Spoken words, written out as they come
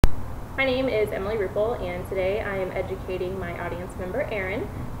My name is Emily Ruppel, and today I am educating my audience member, Erin,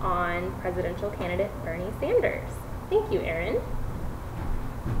 on presidential candidate Bernie Sanders. Thank you, Erin.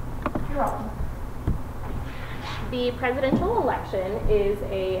 You're welcome. The presidential election is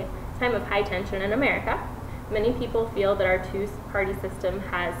a time of high tension in America. Many people feel that our two-party system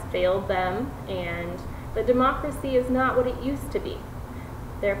has failed them and that democracy is not what it used to be.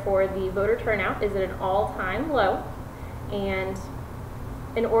 Therefore, the voter turnout is at an all-time low, and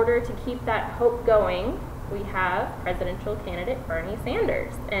in order to keep that hope going, we have presidential candidate Bernie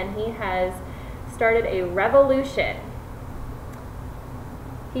Sanders, and he has started a revolution.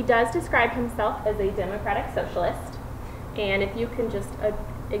 He does describe himself as a democratic socialist, and if you can just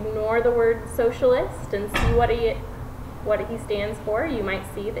ignore the word socialist and see what he stands for, you might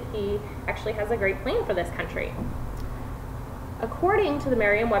see that he actually has a great plan for this country. According to the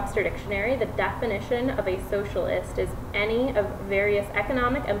Merriam-Webster dictionary, the definition of a socialist is any of various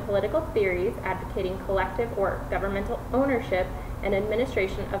economic and political theories advocating collective or governmental ownership and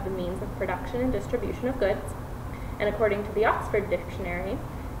administration of the means of production and distribution of goods. And according to the Oxford Dictionary,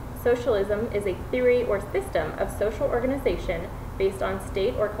 socialism is a theory or system of social organization based on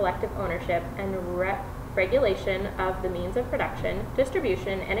state or collective ownership and regulation of the means of production,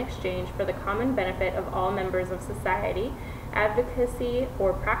 distribution, and exchange for the common benefit of all members of society, advocacy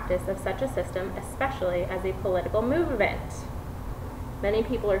or practice of such a system, especially as a political movement. Many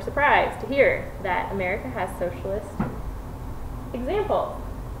people are surprised to hear that America has socialist examples.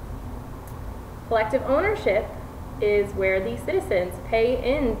 Collective ownership is where the citizens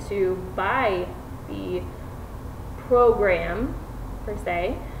pay in to buy the program, per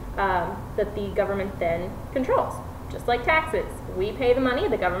se, that the government then controls. Just like taxes, we pay the money,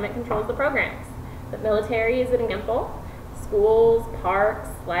 the government controls the programs. The military is an example. Schools, parks,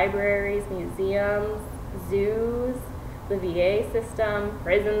 libraries, museums, zoos, the VA system,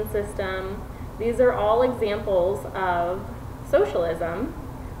 prison system. These are all examples of socialism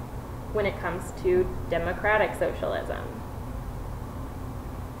when it comes to democratic socialism.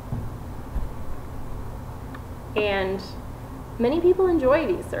 And many people enjoy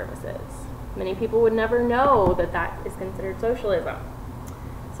these services. Many people would never know that that is considered socialism.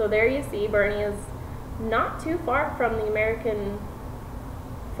 So there you see, Bernie is not too far from the American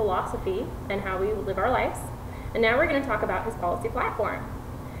philosophy and how we live our lives. And now we're going to talk about his policy platform.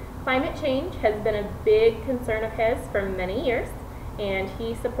 Climate change has been a big concern of his for many years, and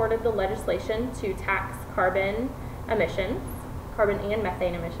he supported the legislation to tax carbon and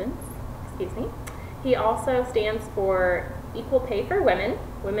methane emissions, He also stands for equal pay for women.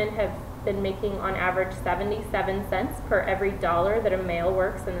 Women have been making on average 77 cents per every dollar that a male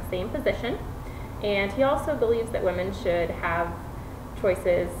works in the same position. And he also believes that women should have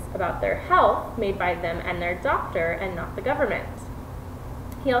choices about their health made by them and their doctor and not the government.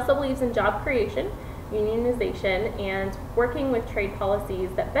 He also believes in job creation, unionization, and working with trade policies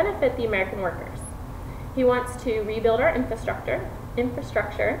that benefit the American workers. He wants to rebuild our infrastructure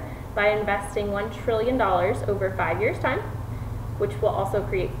by investing $1 trillion over 5 years' time, which will also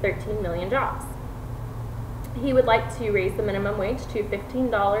create 13 million jobs. He would like to raise the minimum wage to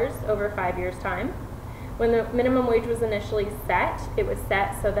 $15 over 5 years' time. When the minimum wage was initially set, it was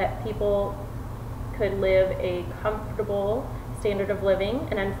set so that people could live a comfortable standard of living,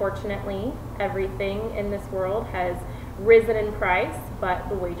 and unfortunately, everything in this world has risen in price, but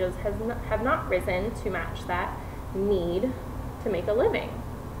the wages have not risen to match that need to make a living.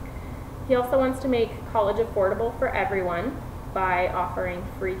 He also wants to make college affordable for everyone by offering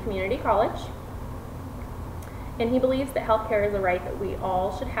free community college. And he believes that healthcare is a right that we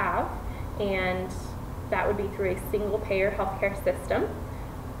all should have, and that would be through a single-payer healthcare system.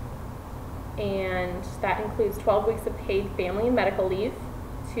 And that includes 12 weeks of paid family and medical leave,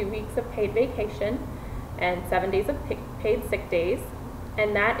 2 weeks of paid vacation, and 7 days of paid sick days.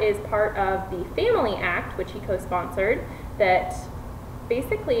 And that is part of the Family Act, which he co-sponsored, that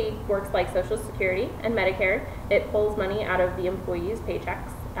basically works like Social Security and Medicare. It pulls money out of the employees'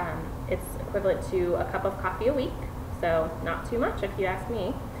 paychecks. It's equivalent to a cup of coffee a week, so not too much if you ask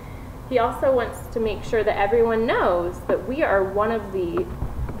me. He also wants to make sure that everyone knows that we are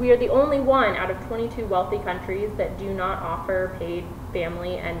the only one out of 22 wealthy countries that do not offer paid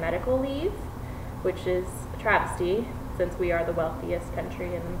family and medical leave, which is a travesty since we are the wealthiest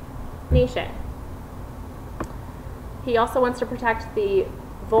country in the nation. He also wants to protect the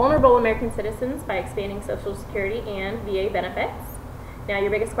vulnerable American citizens by expanding Social Security and VA benefits. Now,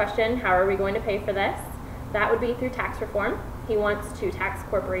 your biggest question, how are we going to pay for this? That would be through tax reform. He wants to tax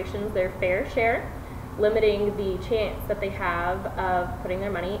corporations their fair share, limiting the chance that they have of putting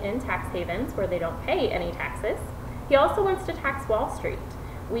their money in tax havens where they don't pay any taxes. He also wants to tax Wall Street.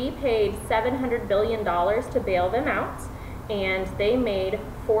 We paid $700 billion to bail them out, and they made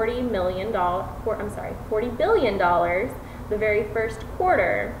 $40 billion the very first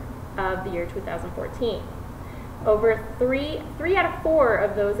quarter of the year 2014. Over three out of 4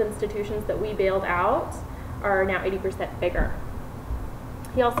 of those institutions that we bailed out are now 80% bigger.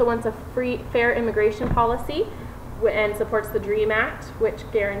 He also wants a fair immigration policy and supports the DREAM Act, which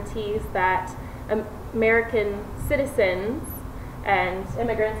guarantees that American citizens and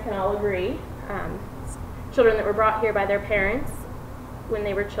immigrants can all agree, children that were brought here by their parents when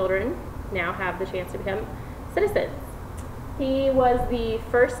they were children now have the chance to become citizens. He was the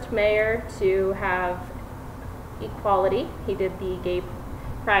first mayor to have equality. He did the Gay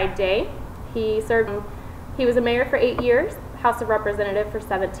Pride Day. He was a mayor for 8 years, House of Representative for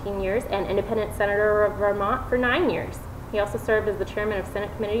 17 years, and independent senator of Vermont for 9 years. He also served as the chairman of Senate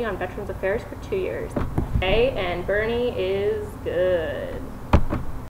Committee on Veterans Affairs for 2 years. Okay, and Bernie is good.